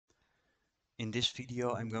In this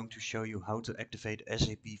video, I'm going to show you how to activate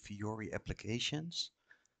SAP Fiori applications.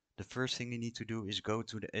 The first thing you need to do is go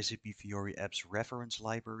to the SAP Fiori apps reference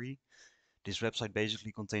library. This website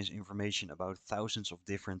basically contains information about thousands of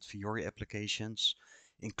different Fiori applications,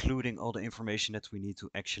 including all the information that we need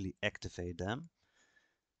to actually activate them.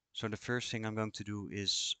 So the first thing I'm going to do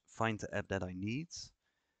is find the app that I need.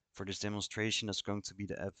 For this demonstration, that's going to be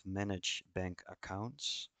the app Manage Bank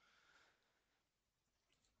Accounts.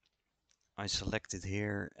 I select it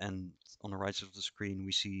here, and on the right side of the screen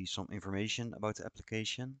we see some information about the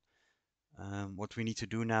application. What we need to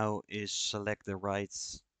do now is select the right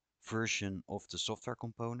version of the software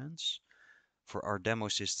components. For our demo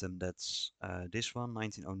system, that's this one,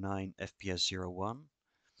 1909 FPS01.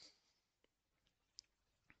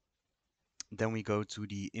 Then we go to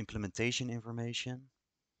the implementation information,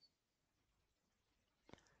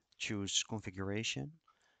 choose configuration,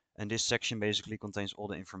 and this section basically contains all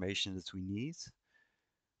the information that we need.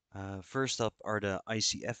 First up are the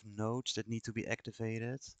ICF nodes that need to be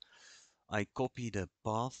activated. I copy the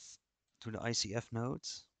path to the ICF node.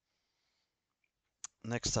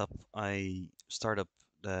 Next up, I start up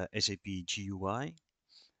the SAP GUI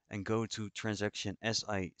and go to transaction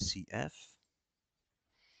SICF.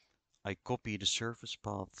 I copy the service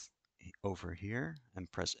path over here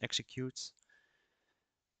and press execute.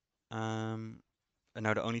 And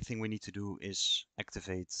now the only thing we need to do is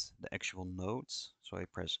activate the actual node. So I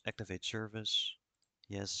press activate service,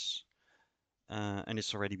 yes, and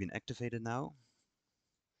it's already been activated now.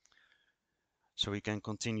 So we can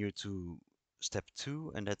continue to step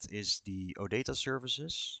 2, and that is the OData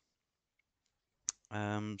services.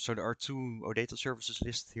 So there are 2 OData services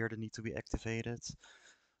listed here that need to be activated.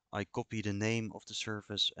 I copy the name of the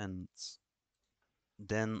service and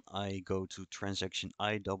then I go to transaction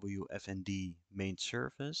IWFND main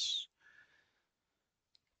service.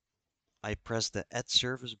 I press the add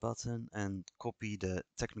service button and copy the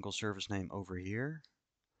technical service name over here.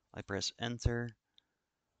 I press enter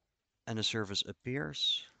and the service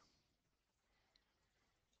appears.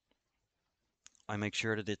 I make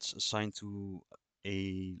sure that it's assigned to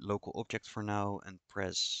a local object for now and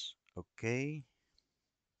press OK.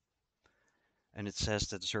 And it says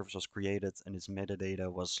that the service was created and its metadata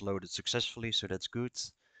was loaded successfully, so that's good.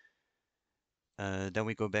 Then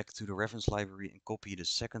we go back to the reference library and copy the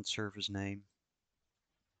second service name.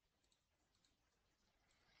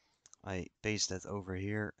 I paste that over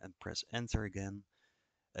here and press enter again.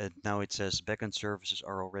 Now it says backend services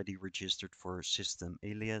are already registered for system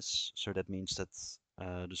alias, so that means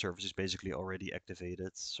that the service is basically already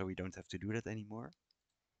activated, so we don't have to do that anymore.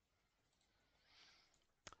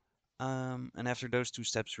 And after those 2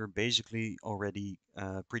 steps, we're basically already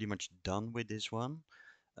pretty much done with this one.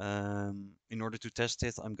 In order to test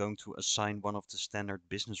it, I'm going to assign one of the standard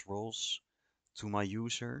business roles to my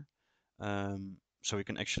user, so we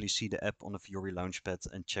can actually see the app on the Fiori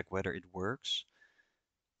Launchpad and check whether it works.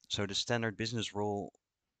 So the standard business role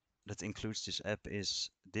that includes this app is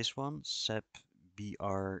this one, SAP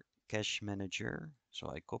BR Cash Manager. So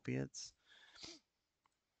I copy it.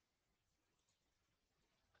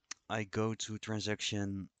 I go to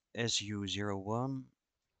transaction SU01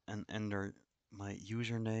 and enter my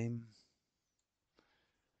username.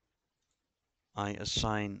 I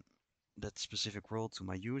assign that specific role to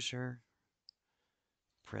my user,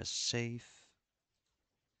 press save,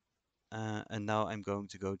 and now I'm going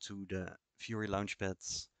to go to the Fiori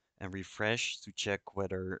Launchpad and refresh to check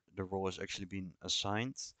whether the role has actually been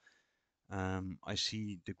assigned. I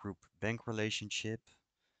see the group bank relationship,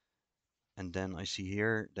 and then I see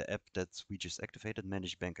here the app that we just activated,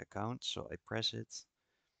 Manage Bank Account, so I press it.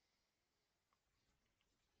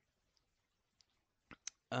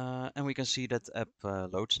 And we can see that app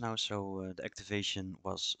loads now, so the activation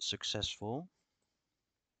was successful.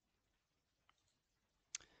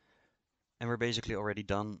 And we're basically already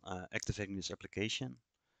done activating this application.